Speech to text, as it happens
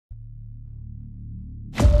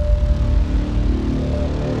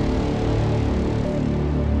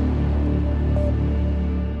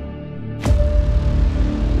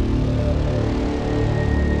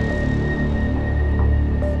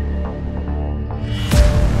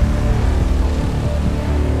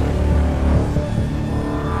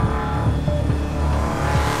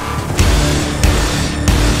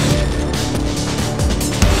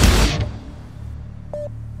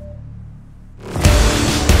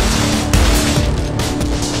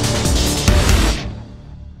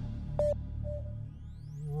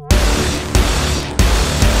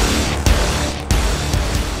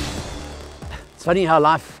It's funny how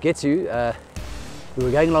life gets you. We were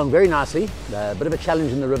going along very nicely, a bit of a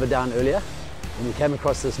challenge in the river down earlier, and we came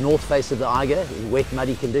across this north face of the Eiger in wet,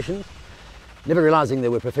 muddy conditions. Never realizing there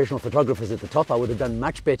were professional photographers at the top. I would have done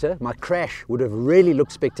much better. My crash would have really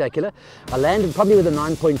looked spectacular. I landed probably with a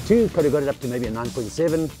 9.2, could have got it up to maybe a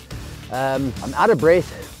 9.7. I'm out of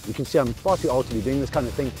breath. You can see I'm far too old to be doing this kind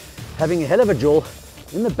of thing. Having a hell of a jaw.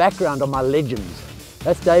 In the background are my legends.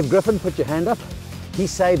 That's Dave Griffin, put your hand up. He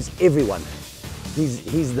saves everyone.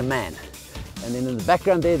 He's the man. And then in the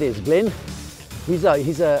background there's Glenn. He's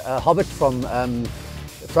a hobbit from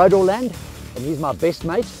Frodo Land, and he's my best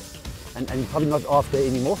mate, and probably not after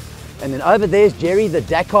anymore. And then over there's Jerry, the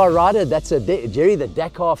Dakar rider. That's Jerry, the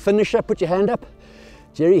Dakar finisher. Put your hand up.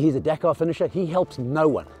 Jerry, he's a Dakar finisher. He helps no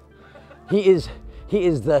one. He is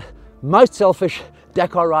the most selfish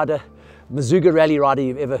Dakar rider, Mazuga rally rider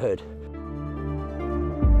you've ever heard.